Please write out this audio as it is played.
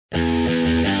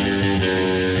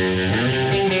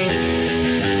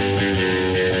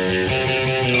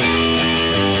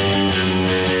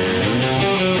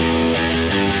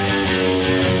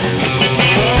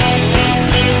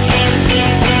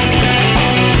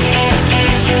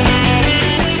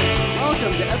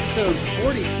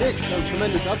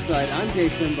Tremendous Upside. I'm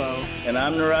Dave Bimbo. And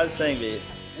I'm Niraj Sanghvi.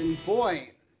 And boy,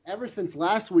 ever since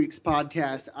last week's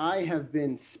podcast, I have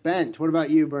been spent. What about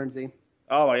you, Bernsey?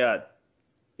 Oh my God.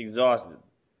 Exhausted.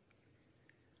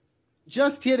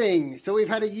 Just kidding. So we've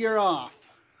had a year off.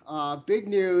 Big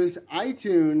news.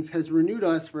 iTunes has renewed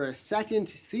us for a second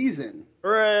season.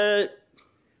 Right.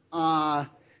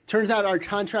 Turns out our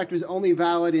contract was only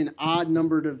valid in odd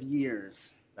numbered of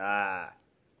years. But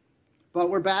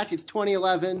we're back. It's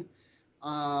 2011.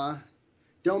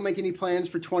 Don't make any plans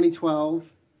for 2012.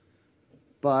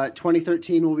 But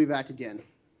 2013 we'll be back again.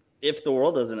 If the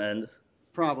world doesn't end.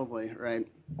 Probably, right.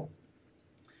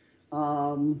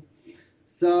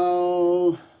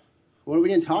 So what are we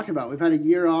going to talk about? We've had a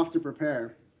year off to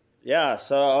prepare. Yeah,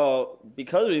 so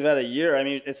because we've had a year, I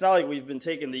mean, it's not like we've been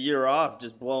taking the year off,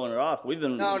 just blowing it off. We've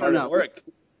been hard at work.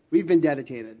 We've been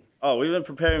dedicated. Oh, we've been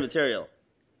preparing material.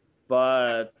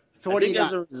 But so what I think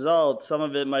as a result, some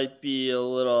of it might be a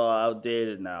little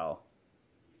outdated now.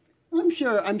 I'm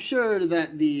sure that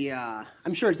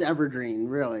I'm sure it's evergreen,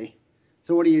 really.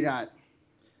 So what do you got?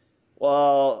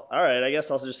 Well, all right, I guess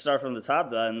I'll just start from the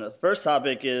top then. The first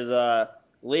topic is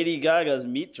Lady Gaga's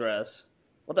meat dress.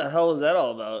 What the hell is that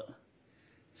all about?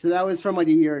 So that was from like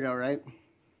a year ago, right?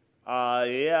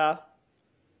 Yeah.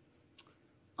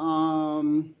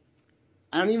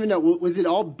 I don't even know. Was it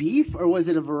all beef or was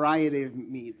it a variety of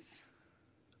meats?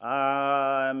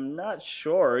 I'm not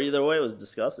sure. Either way, it was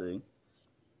disgusting.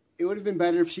 It would have been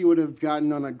better if she would have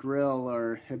gotten on a grill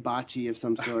or hibachi of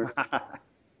some sort.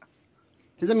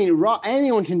 Because, I mean,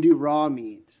 anyone can do raw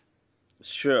meat.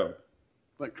 It's true.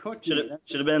 But cooked meat...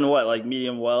 Should have been what, like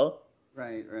medium well?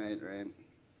 Right.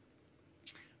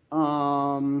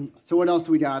 So what else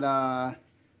we got?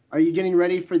 Are you getting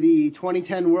ready for the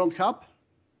 2010 World Cup?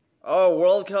 Oh,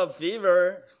 World Cup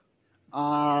fever.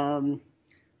 I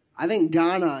think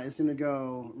Ghana is going to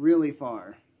go really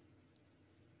far.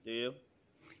 Do you?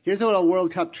 Here's a little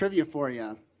World Cup trivia for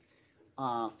you.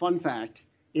 Fun fact.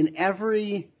 In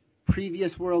every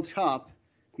previous World Cup,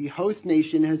 the host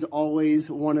nation has always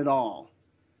won it all.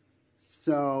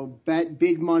 So bet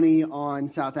big money on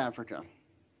South Africa.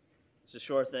 It's a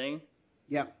sure thing?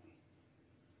 Yep.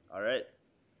 All right.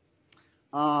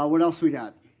 What else we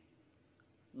got?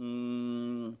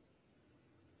 Trying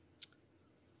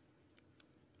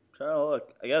to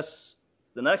look. I guess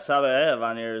the next topic I have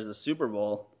on here is the Super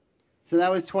Bowl. So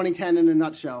that was 2010 in a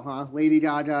nutshell, huh? Lady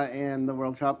Gaga and the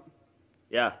World Cup?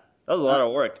 Yeah. That was a lot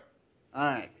of work. All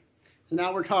right. So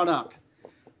now we're caught up.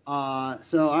 All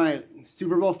right,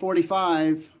 Super Bowl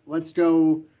 45. Let's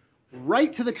go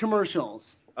right to the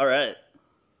commercials. All right.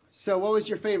 So what was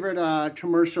your favorite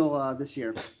commercial this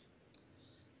year?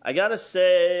 I got to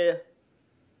say,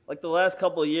 like the last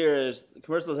couple of years, the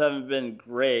commercials haven't been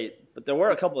great, but there were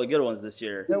a couple of good ones this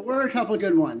year. There were a couple of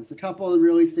good ones. A couple that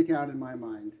really stick out in my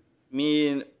mind. I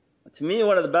mean, to me,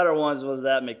 one of the better ones was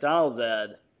that McDonald's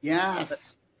ad.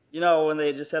 Yes. You know, when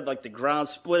they just had like the ground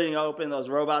splitting open, those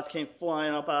robots came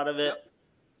flying up out of it. Yep.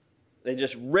 They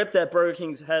just ripped that Burger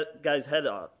King's guy's head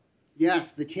off.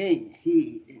 Yes, the king.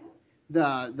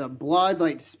 The blood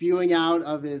like spewing out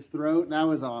of his throat. That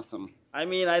was awesome. I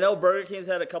mean, I know Burger King's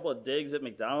had a couple of digs at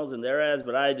McDonald's in their ads,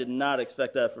 but I did not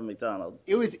expect that from McDonald's.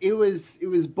 It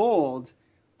was bold.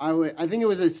 I think it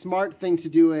was a smart thing to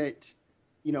do it,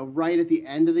 you know, right at the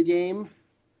end of the game.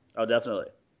 Oh, definitely.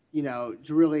 You know,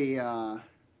 to really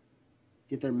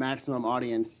get their maximum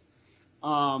audience.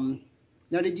 Now,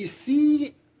 did you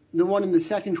see the one in the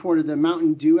second quarter, the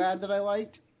Mountain Dew ad that I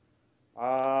liked?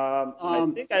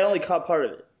 I think I only caught part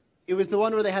of it. It was the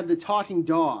one where they had the talking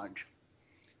dog,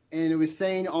 and it was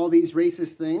saying all these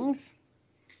racist things,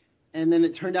 and then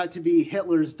it turned out to be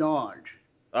Hitler's dog.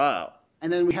 Oh.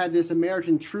 And then we had this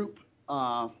American troop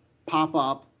pop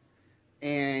up,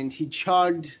 and he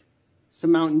chugged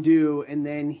some Mountain Dew, and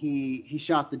then he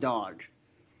shot the dog.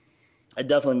 I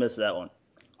definitely missed that one.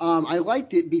 I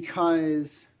liked it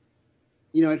because,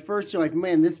 you know, at first you're like,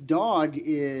 man, this dog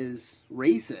is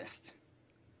racist.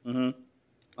 Mm-hmm.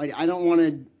 Like, I don't want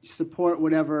to support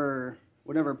whatever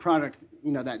product,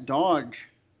 you know, that dog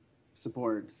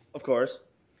supports. Of course.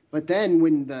 But then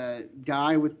when the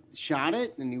guy shot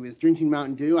it and he was drinking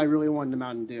Mountain Dew, I really wanted the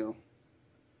Mountain Dew.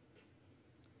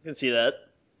 I can see that.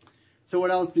 So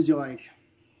what else did you like?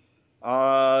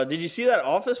 Did you see that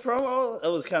Office promo?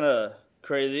 That was kind of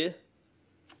crazy.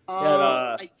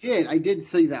 I did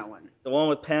see that one. The one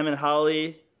with Pam and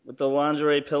Holly with the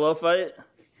lingerie pillow fight.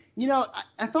 You know,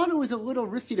 I thought it was a little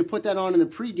risky to put that on in the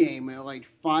pregame at like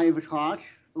 5 o'clock.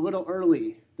 A little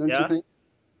early, don't you think?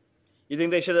 You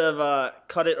think they should have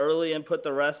cut it early and put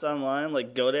the rest online,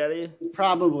 like GoDaddy?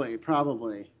 Probably.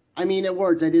 I mean, it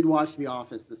worked. I did watch The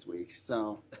Office this week,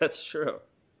 so That's true.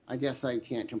 I guess I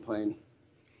can't complain.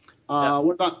 Yeah.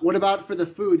 What about for the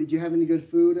food? Did you have any good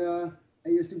food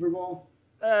at your Super Bowl?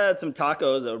 I had some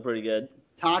tacos that were pretty good.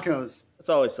 Tacos. It's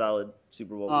always solid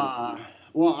Super Bowl food.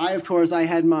 Well, I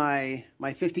had my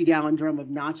 50-gallon drum of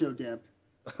nacho dip.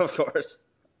 Of course.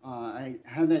 I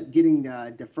had that getting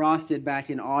defrosted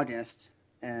back in August,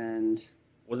 and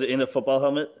Was it in a football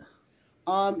helmet?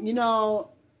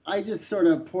 I just sort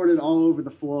of poured it all over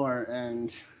the floor,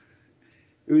 and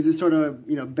it was just sort of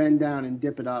bend down and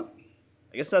dip it up.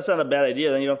 I guess that's not a bad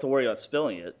idea. Then you don't have to worry about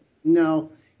spilling it.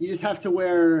 No, you just have to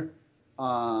wear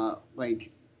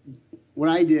like what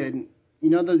I did.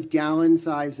 Those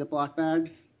gallon-size Ziploc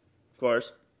bags? Of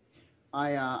course.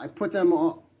 I put them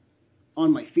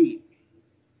on my feet.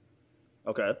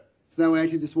 Okay. So that way I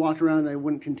could just walk around and I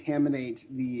wouldn't contaminate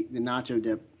the nacho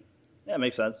dip. Yeah,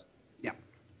 makes sense. Yeah.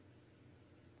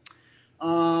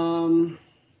 So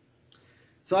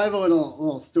I have a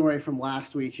little story from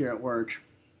last week here at work.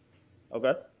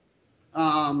 Okay.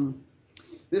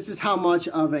 This is how much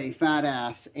of a fat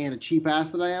ass and a cheap ass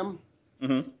that I am.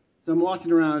 Mm-hmm. So I'm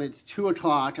walking around. It's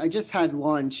 2:00. I just had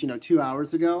lunch, 2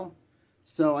 hours ago.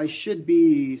 So I should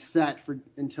be set for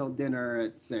until dinner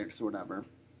at 6 or whatever.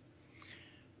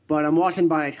 But I'm walking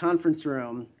by a conference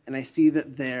room and I see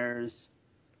that they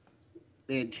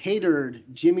had catered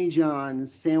Jimmy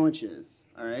John's sandwiches.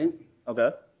 All right. Okay.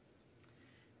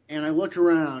 And I look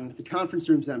around. The conference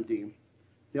room's empty.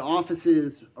 The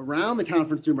offices around the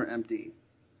conference room are empty.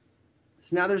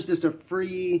 So now there's just a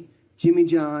free Jimmy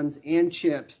John's and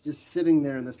chips just sitting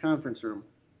there in this conference room.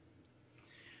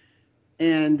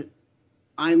 And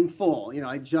I'm full.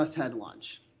 I just had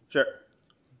lunch. Sure.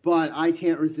 But I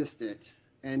can't resist it.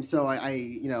 And so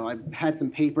I had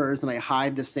some papers and I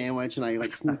hide the sandwich and I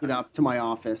sneak it up to my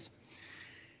office.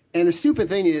 And the stupid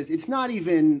thing is, it's not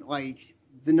even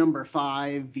the number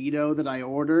 5 Vito that I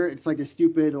order. It's a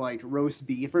stupid roast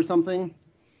beef or something.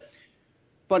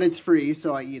 But it's free,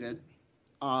 so I eat it.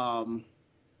 And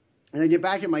I get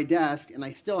back at my desk and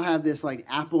I still have this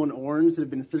apple and orange that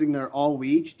have been sitting there all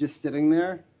week, just sitting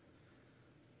there.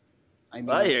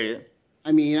 I hear you.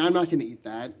 I mean, I'm not going to eat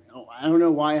that. I don't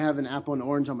know why I have an apple and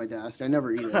orange on my desk. I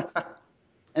never eat it.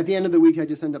 At the end of the week, I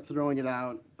just end up throwing it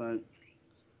out. But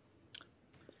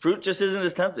fruit just isn't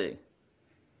as tempting.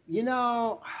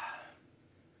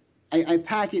 I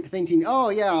pack it thinking, oh,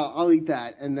 yeah, I'll eat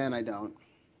that. And then I don't.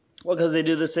 Well, because they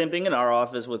do the same thing in our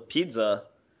office with pizza,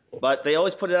 but they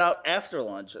always put it out after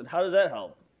lunch. And how does that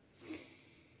help?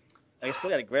 I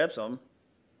still got to grab some.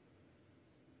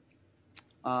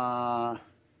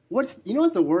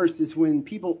 What the worst is when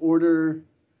people order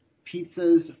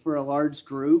pizzas for a large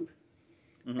group,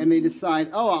 mm-hmm. and they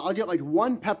decide, oh, I'll get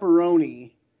one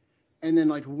pepperoni, and then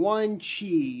one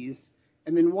cheese,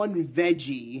 and then one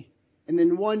veggie, and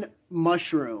then one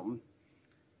mushroom,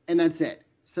 and that's it.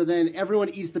 So then everyone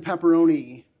eats the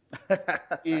pepperoni,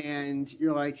 and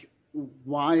you're like,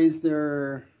 why is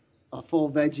there a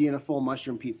full veggie and a full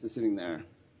mushroom pizza sitting there?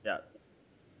 Yeah.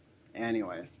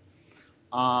 Anyways.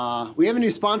 We have a new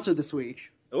sponsor this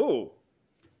week. Ooh.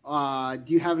 Do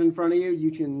you have it in front of you?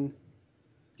 Do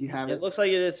you have it? It looks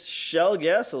like it's Shell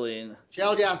Gasoline.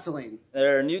 Shell Gasoline.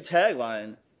 Their new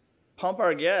tagline, pump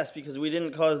our gas because we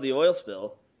didn't cause the oil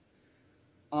spill.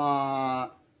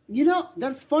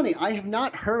 That's funny. I have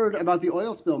not heard about the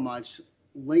oil spill much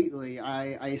lately.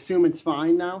 I assume it's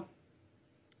fine now?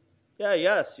 Yeah,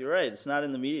 yes, you're right. It's not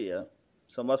in the media,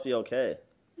 so it must be okay.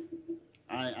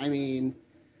 I mean...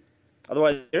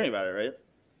 Otherwise, you're hearing about it, right?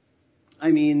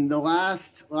 I mean, the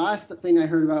last thing I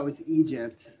heard about was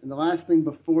Egypt, and the last thing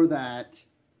before that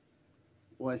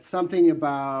was something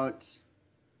about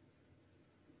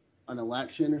an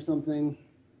election or something.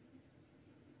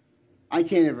 I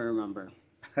can't even remember.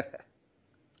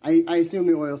 I assume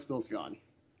the oil spill's gone.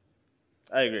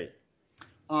 I agree.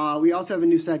 We also have a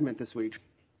new segment this week.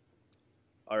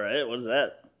 All right, what is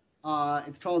that?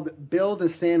 It's called Build a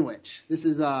Sandwich. This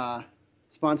is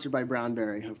sponsored by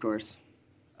Brownberry, of course.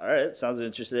 All right, sounds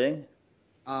interesting.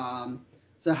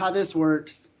 So how this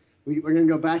works, we're going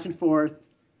to go back and forth,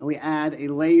 and we add a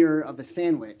layer of a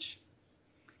sandwich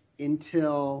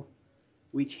until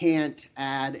we can't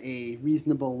add a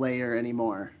reasonable layer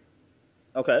anymore.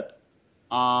 Okay.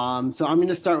 So I'm going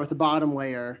to start with the bottom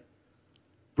layer,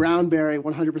 Brownberry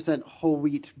 100% whole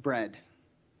wheat bread.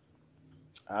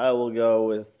 I will go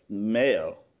with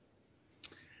mayo.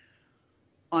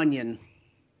 Onion.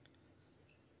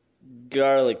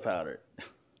 Garlic powder.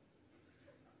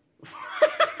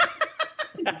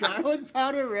 Garlic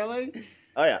powder, really?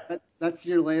 Oh, yeah. That's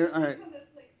your layer? All right.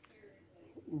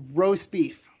 Roast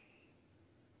beef.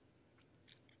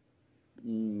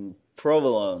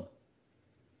 Provolone.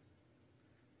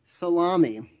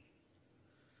 Salami.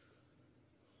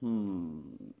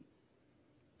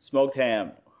 Smoked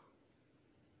ham.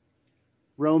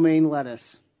 Romaine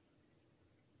lettuce.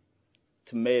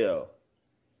 Tomato.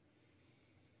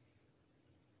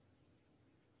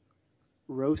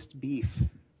 Roast beef.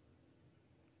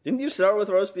 Didn't you start with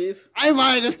roast beef? I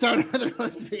might have started with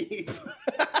roast beef.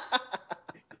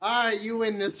 All right, you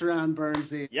win this round,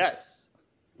 Bernsey. Yes.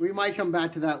 We might come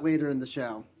back to that later in the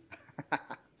show.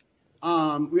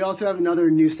 We also have another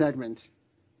new segment.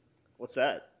 What's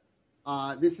that?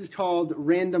 This is called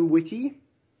Random Wiki,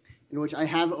 in which I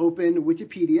have open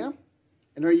Wikipedia.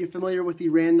 And are you familiar with the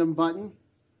random button?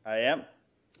 I am.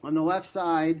 On the left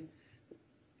side,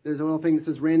 there's a little thing that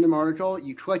says random article.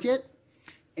 You click it,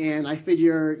 and I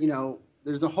figure,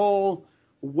 there's a whole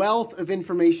wealth of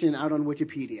information out on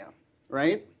Wikipedia,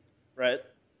 right? Right.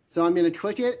 So I'm going to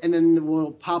click it, and then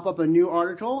we'll pop up a new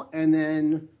article, and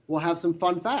then we'll have some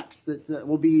fun facts that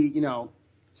will be,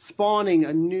 spawning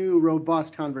a new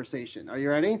robust conversation. Are you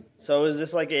ready? So is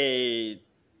this like a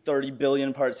 30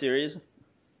 billion part series?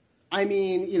 I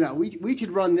mean, we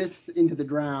could run this into the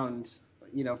ground,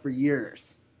 for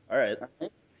years. All right.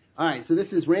 All right, so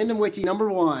this is Random Wiki number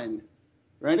 1.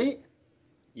 Ready?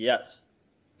 Yes.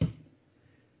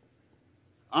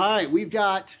 All right, we've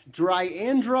got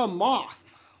Dryandra moth.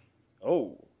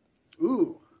 Oh.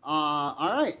 Ooh. All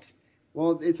right.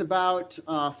 Well, it's about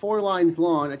 4 lines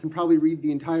long. I can probably read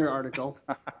the entire article.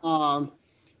 The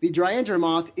Dryandra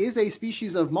moth is a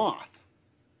species of moth.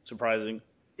 Surprising.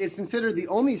 It's considered the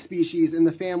only species in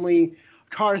the family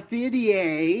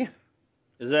Carthidiae.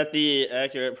 Is that the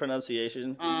accurate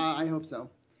pronunciation? I hope so.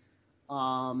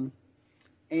 And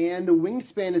the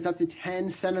wingspan is up to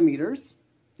 10 centimeters.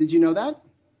 Did you know that?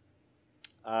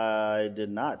 I did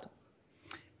not.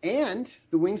 And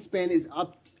the wingspan is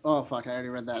up. Oh, fuck, I already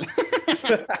read that.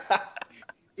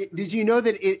 Did you know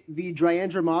that the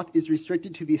Dryandra moth is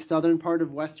restricted to the southern part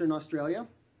of Western Australia?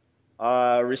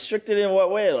 Restricted in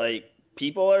what way? Like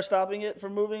people are stopping it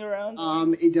from moving around?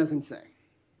 It doesn't say.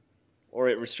 Or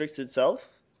it restricts itself?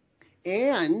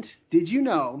 And did you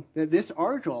know that this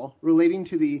article relating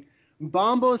to the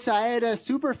Bombosaida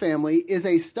superfamily is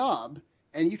a stub,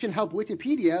 and you can help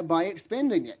Wikipedia by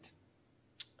expanding it?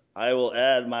 I will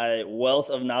add my wealth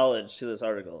of knowledge to this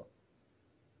article.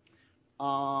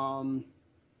 That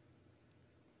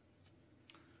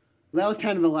was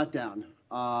kind of a letdown.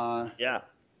 Yeah.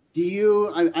 Do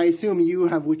you? I assume you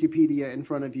have Wikipedia in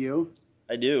front of you.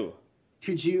 I do.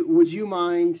 Would you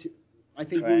mind? I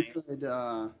think we could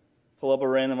pull up a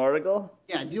random article.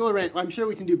 Yeah, do a random. I'm sure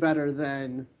we can do better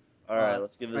than. All right,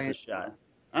 let's give this a shot.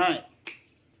 All right.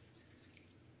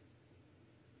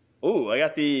 Ooh, I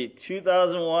got the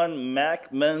 2001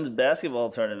 MAC men's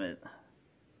basketball tournament.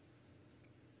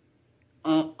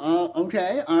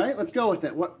 Okay. All right. Let's go with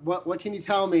it. What can you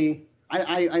tell me?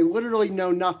 I literally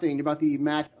know nothing about the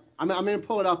MAC. I'm going to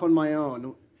pull it up on my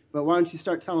own, but why don't you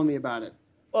start telling me about it?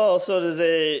 Well, so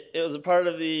it was a part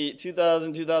of the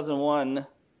 2000-2001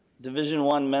 Division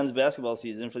I men's basketball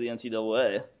season for the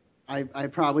NCAA. I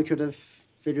probably could have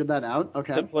figured that out.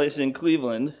 Okay. Took place in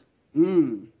Cleveland.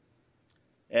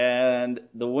 And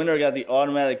the winner got the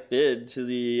automatic bid to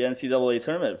the NCAA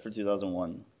tournament for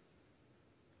 2001.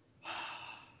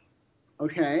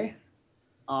 Okay.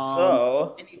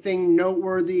 So anything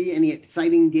noteworthy? Any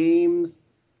exciting games?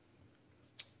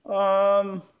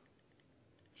 Well,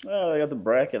 I got the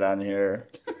bracket on here.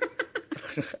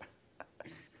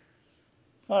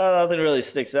 Nothing really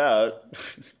sticks out.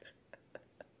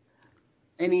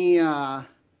 Any a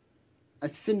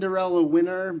Cinderella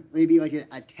winner, maybe like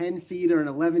a 10 seed or an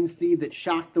 11 seed that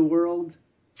shocked the world?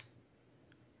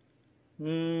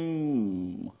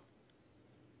 Miami,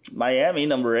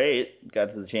 number 8,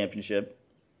 got to the championship.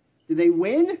 Did they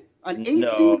win? An 8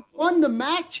 seed won the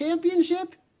MAC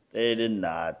championship? They did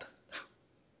not.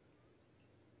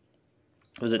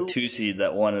 It was a 2 seed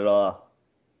that won it all.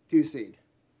 2 seed.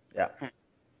 Yeah.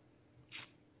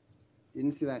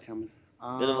 Didn't see that coming.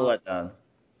 Bit of a letdown.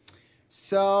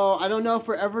 So I don't know if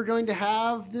we're ever going to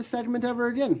have this segment ever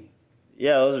again.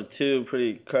 Yeah, those are 2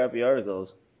 pretty crappy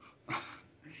articles.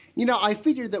 I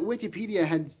figured that Wikipedia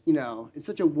had, it's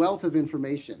such a wealth of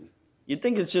information. You'd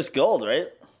think it's just gold, right?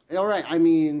 All right. I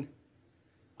mean,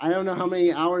 I don't know how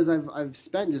many hours I've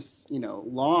spent just,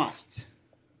 lost,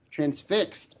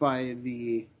 transfixed by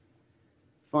the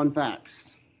fun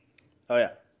facts. Oh,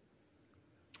 yeah.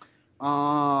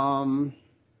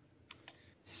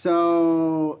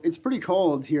 So it's pretty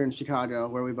cold here in Chicago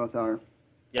where we both are.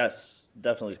 Yes,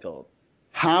 definitely cold.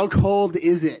 How cold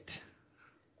is it?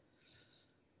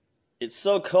 It's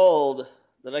so cold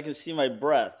that I can see my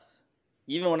breath,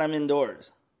 even when I'm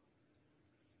indoors.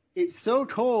 It's so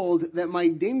cold that my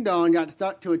ding-dong got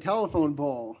stuck to a telephone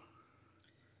pole.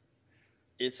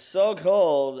 It's so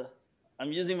cold,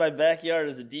 I'm using my backyard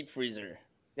as a deep freezer.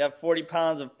 You have 40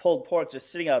 pounds of pulled pork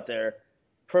just sitting out there,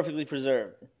 perfectly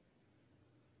preserved.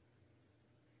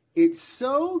 It's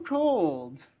so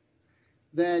cold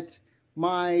that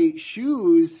my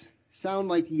shoes sound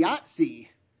like Yahtzee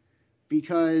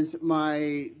because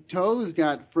my toes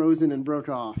got frozen and broke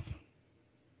off.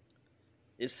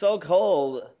 It's so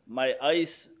cold, my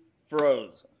ice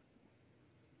froze.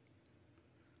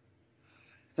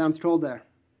 Sounds cold there.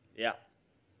 Yeah.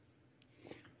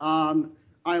 All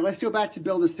right, let's go back to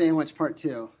Build a Sandwich Part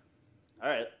 2. All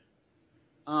right.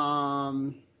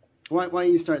 Why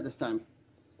don't you start this time?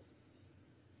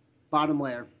 Bottom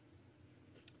layer.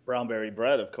 Brownberry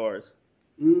bread, of course.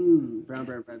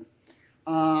 Brownberry bread.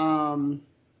 How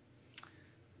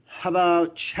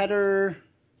about cheddar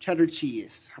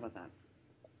cheese? How about that?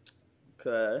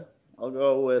 Okay. I'll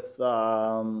go with,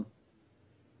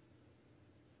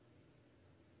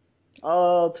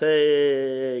 I'll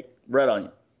take red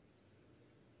onion.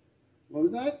 What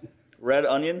was that? Red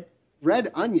onion? Red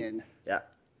onion. Yeah.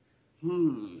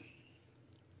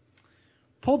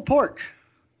 Pulled pork.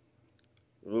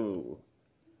 Ooh.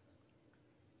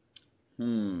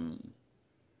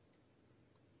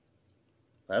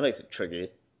 That makes it tricky.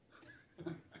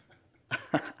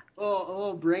 Oh, a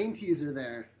little brain teaser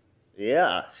there.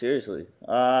 Yeah, seriously.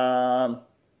 We'll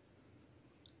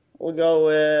go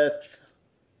with.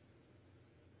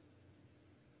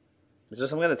 Is there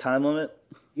some kind of time limit?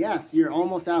 Yes, you're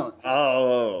almost out.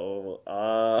 Oh,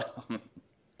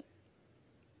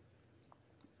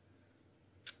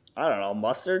 I don't know,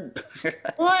 mustard?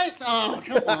 What? Oh,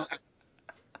 come on.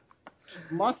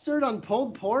 Mustard on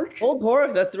pulled pork? Pulled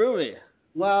pork? That threw me.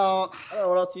 Well, I don't know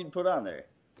what else you'd put on there.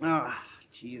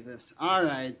 Jesus. All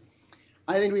right.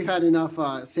 I think we've had enough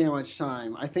sandwich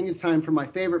time. I think it's time for my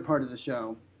favorite part of the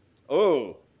show.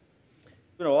 Oh,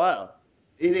 it's been a while.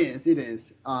 It is.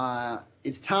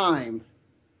 It's time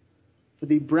for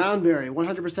the Brownberry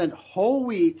 100% whole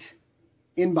wheat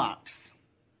inbox.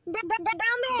 Brownberry!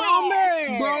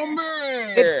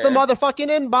 It's the motherfucking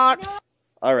inbox.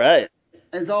 All right.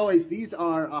 As always, these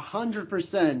are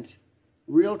 100%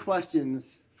 real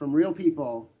questions from real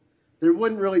people. There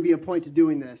wouldn't really be a point to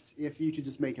doing this if you could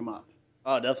just make them up.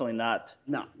 Oh, definitely not.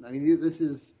 No, I mean,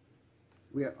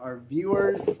 our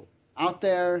viewers out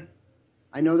there.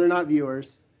 I know they're not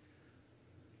viewers.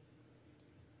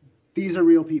 These are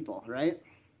real people, right?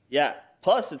 Yeah.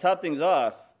 Plus, to top things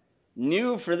off,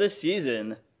 new for this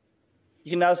season, you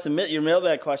can now submit your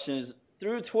mailbag questions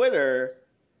through Twitter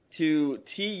to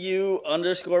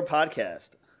TU_podcast.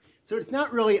 So it's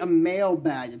not really a mail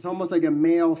bag. It's almost like a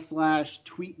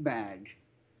mail/tweet bag.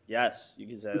 Yes, you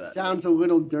can say It that. sounds a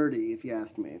little dirty, if you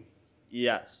ask me.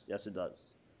 Yes, it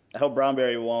does. I hope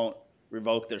Brownberry won't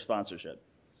revoke their sponsorship.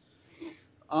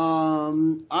 All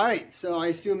right, so I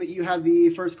assume that you have the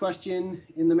first question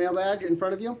in the mailbag in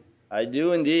front of you? I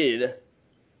do indeed.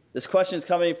 This question is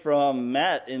coming from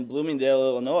Matt in Bloomingdale,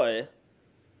 Illinois.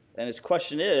 And his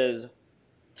question is,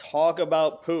 talk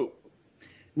about poop.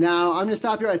 Now, I'm going to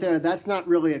stop you right there. That's not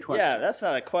really a question. Yeah, that's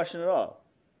not a question at all.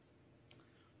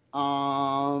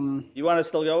 You want to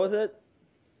still go with it?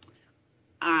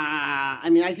 I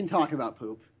mean, I can talk about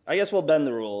poop. I guess we'll bend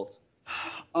the rules.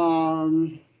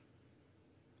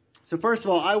 So first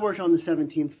of all, I work on the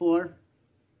 17th floor.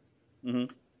 Mm-hmm.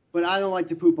 But I don't like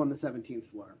to poop on the 17th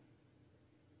floor.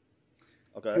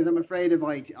 Okay. Because I'm afraid of,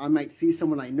 I might see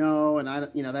someone I know, and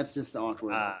that's just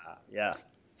awkward. Yeah.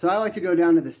 So I like to go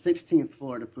down to the 16th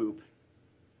floor to poop.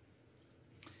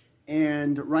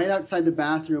 And right outside the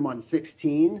bathroom on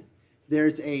 16,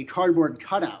 there's a cardboard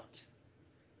cutout.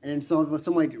 And so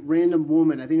some random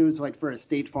woman, I think it was for a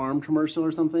State Farm commercial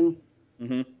or something.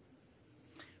 Mm-hmm.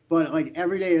 But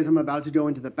every day as I'm about to go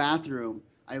into the bathroom,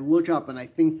 I look up and I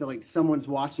think that someone's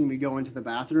watching me go into the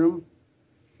bathroom.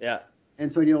 Yeah.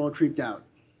 And so I get a little creeped out.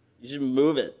 You should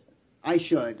move it. I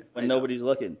should. When nobody's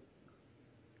looking.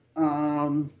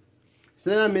 So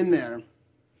then I'm in there.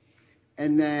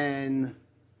 And then,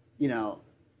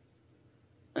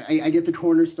 I get the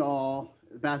corner stall.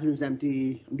 The bathroom's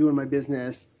empty. I'm doing my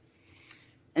business.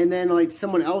 And then,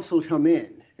 someone else will come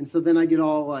in. And so then I get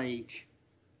all,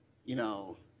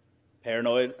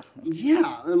 Paranoid?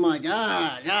 Yeah. I'm like,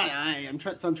 God, I'm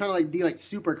trying to, be,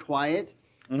 super quiet.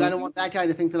 Because I don't want that guy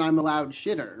to think that I'm a loud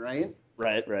shitter, right?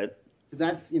 Right. Because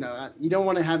that's, you don't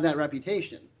want to have that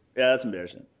reputation. Yeah, that's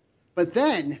embarrassing. But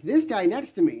then, this guy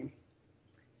next to me,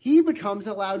 he becomes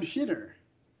a loud shitter.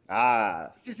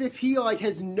 Ah. It's as if he like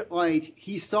has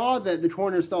he saw that the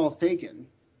corner stall is taken,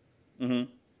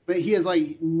 but he has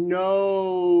like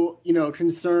no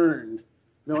concern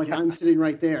that like I'm sitting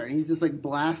right there, and he's just like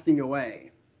blasting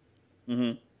away.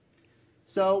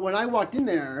 So when I walked in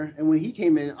there, and when he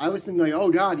came in, I was thinking like, oh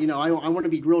God, I want to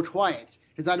be real quiet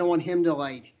because I don't want him to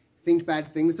like think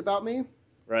bad things about me.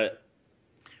 Right.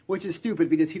 Which is stupid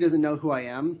because he doesn't know who I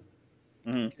am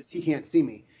because he can't see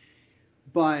me.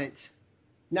 But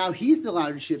now he's the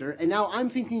loud shitter, and now I'm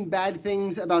thinking bad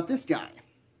things about this guy.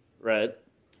 Right.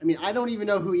 I mean, I don't even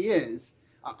know who he is.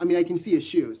 I mean, I can see his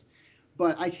shoes,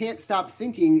 but I can't stop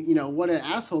thinking, what an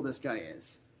asshole this guy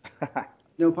is.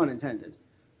 No pun intended.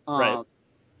 Right.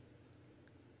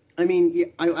 I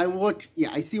mean,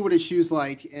 I see what his shoes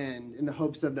like, and in the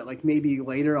hopes of that, like maybe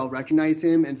later I'll recognize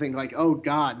him and think like, oh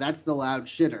God, that's the loud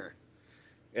shitter.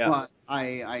 Yeah. But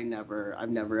I've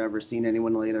never ever seen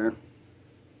anyone later.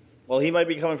 Well, he might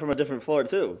be coming from a different floor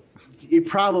too. It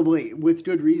probably with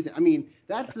good reason. I mean,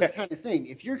 that's the kind of thing.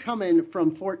 If you're coming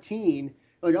from 14,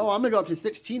 like, oh, I'm gonna go up to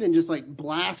 16 and just like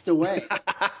blast away.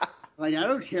 Like, I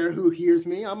don't care who hears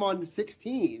me. I'm on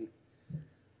 16.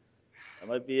 That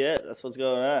might be it. That's what's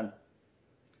going on.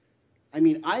 I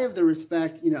mean, I have the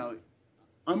respect,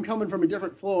 I'm coming from a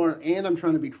different floor and I'm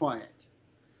trying to be quiet.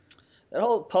 That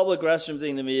whole public restroom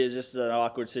thing to me is just an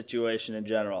awkward situation in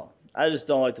general. I just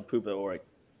don't like to poop at work.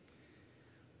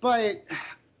 But,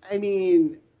 I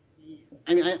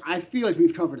feel like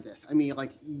we've covered this. I mean,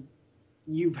 like,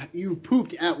 you've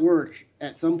pooped at work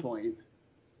at some point.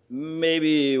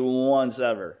 Maybe once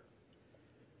ever.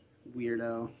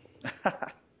 Weirdo.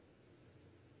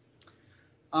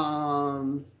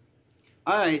 All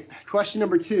right, question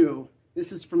number 2.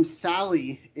 This is from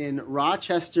Sally in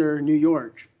Rochester, New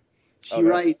York. She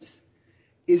writes,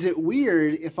 is it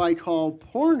weird if I call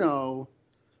porno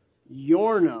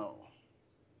Yorno?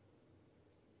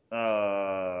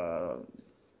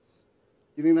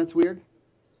 You think that's weird?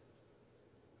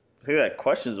 I think that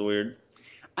question's weird.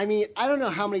 I mean, I don't know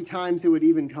how many times it would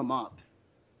even come up.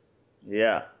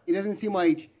 Yeah. It doesn't seem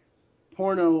like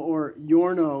porno or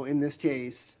Yorno in this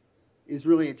case is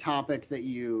really a topic that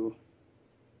you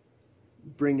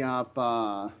bring up,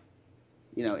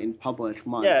 in public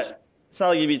much. Yeah, it's not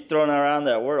like you'd be throwing around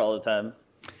that word all the time.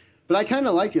 But I kind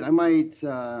of like it. I might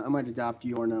adopt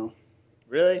Yorno.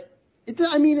 Really?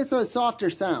 It's a softer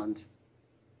sound.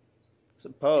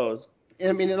 Suppose.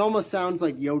 I mean, it almost sounds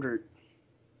like yogurt.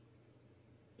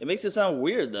 It makes it sound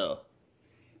weird, though.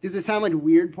 Does it sound like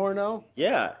weird porno?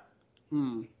 Yeah. I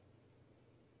don't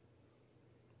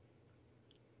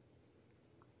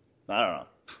know.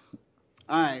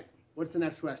 All right. What's the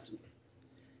next question?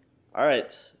 All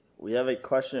right. We have a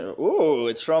question. Ooh,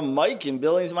 it's from Mike in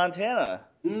Billings, Montana.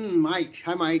 Mike.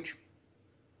 Hi, Mike.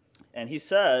 And he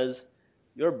says,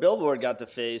 your billboard got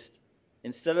defaced.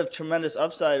 Instead of tremendous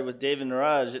upside with David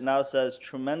Naraj, it now says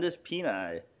tremendous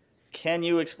peni. Can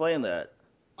you explain that?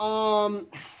 So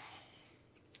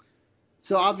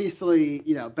obviously,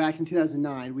 back in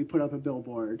 2009, we put up a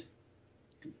billboard.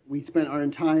 We spent our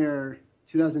entire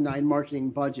 2009 marketing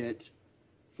budget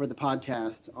for the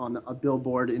podcast on a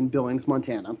billboard in Billings,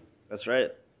 Montana. That's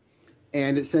right.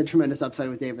 And it said tremendous upside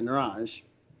with David Naraj.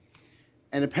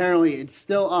 And apparently it's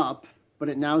still up, but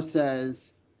it now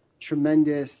says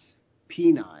tremendous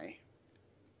peni.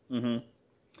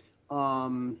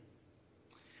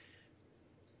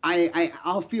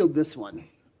 I'll field this one.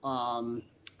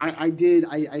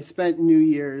 I spent New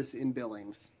Year's in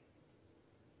Billings.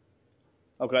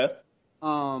 Okay.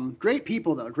 Great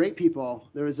people though, great people.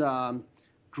 There was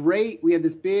we had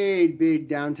this big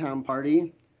downtown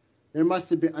party. There must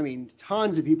have been,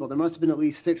 tons of people. There must have been at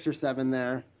least 6 or 7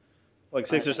 there. Like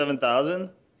 6 or 7,000?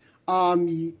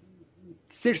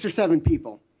 6 or 7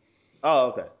 people.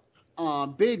 Oh,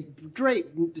 okay. Great,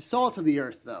 salt of the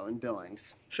earth though in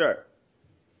Billings. Sure.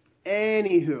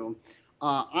 Anywho,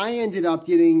 I ended up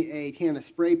getting a can of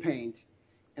spray paint,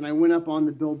 and I went up on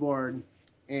the billboard,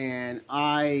 and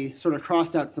I sort of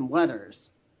crossed out some letters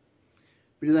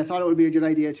because I thought it would be a good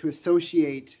idea to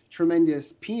associate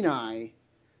tremendous peni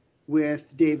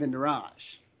with David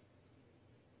Naraj.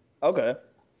 Okay.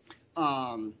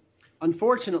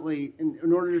 Unfortunately,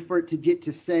 in order for it to get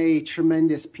to say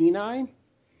tremendous peni,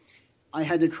 I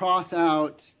had to cross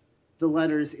out the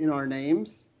letters in our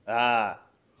names. Ah.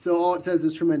 So all it says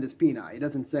is tremendous peni. It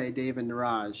doesn't say David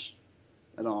Naraj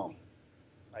at all.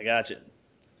 I got you.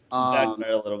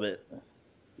 Backfire a little bit.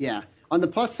 Yeah. On the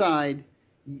plus side,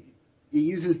 it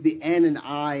uses the N and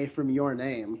I from your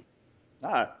name.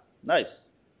 Ah, nice.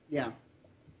 Yeah.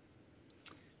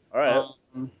 All right.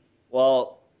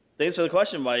 Well, thanks for the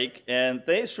question, Mike, and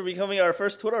thanks for becoming our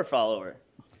first Twitter follower.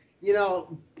 You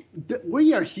know,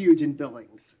 we are huge in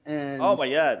Billings, and Oh my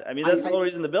God! I mean, that's the whole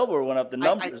reason the Billboard went up. The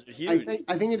numbers are huge.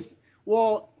 I think it's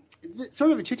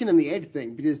sort of a chicken and the egg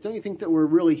thing, because don't you think that we're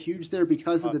really huge there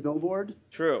because of the Billboard?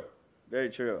 True, very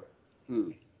true.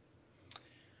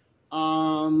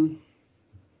 All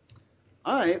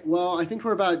right. Well, I think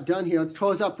we're about done here. Let's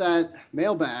close up that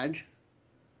mailbag.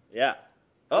 Yeah.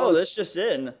 Oh, this just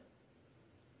in.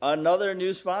 Another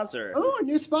new sponsor. Oh, a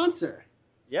new sponsor.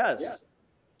 Yes. Yeah.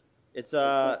 It's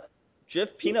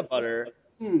Jif peanut butter.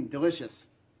 Delicious.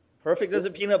 Perfect as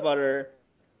a peanut butter.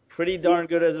 Pretty darn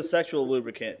good as a sexual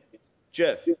lubricant.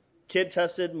 Jif, kid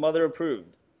tested, mother approved.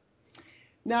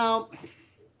 Now,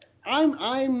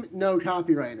 I'm no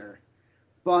copywriter,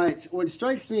 but what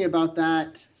strikes me about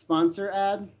that sponsor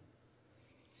ad,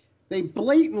 they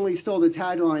blatantly stole the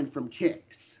tagline from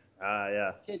Kix.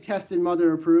 Yeah. Kid tested,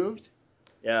 mother approved.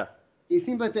 Yeah. It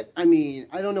seems like that. I mean,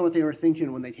 I don't know what they were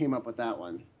thinking when they came up with that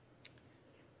one.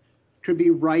 Could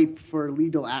be ripe for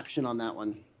legal action on that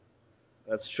one.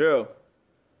 That's true.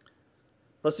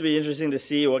 Plus, it'd be interesting to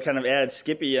see what kind of ad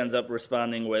Skippy ends up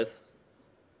responding with.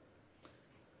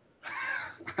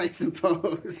 I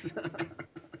suppose.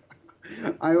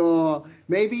 I will.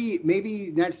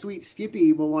 Maybe next week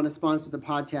Skippy will want to sponsor the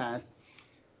podcast.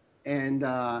 And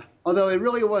although it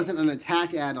really wasn't an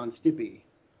attack ad on Skippy.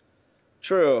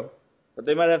 True, but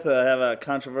they might have to have a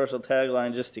controversial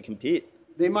tagline just to compete.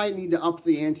 They might need to up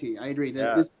the ante. I agree.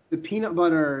 The peanut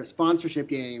butter sponsorship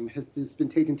game has just been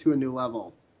taken to a new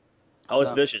level. Oh,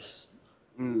 it's vicious.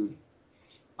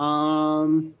 All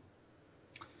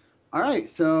right,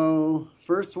 so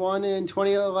first one in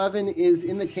 2011 is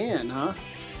in the can, huh?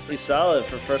 Pretty solid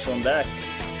for first one back.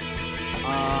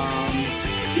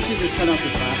 We should just cut out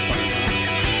this last part,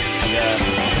 huh? Yeah.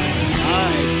 All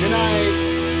right, good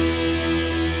night.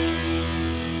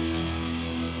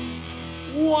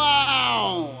 Wow.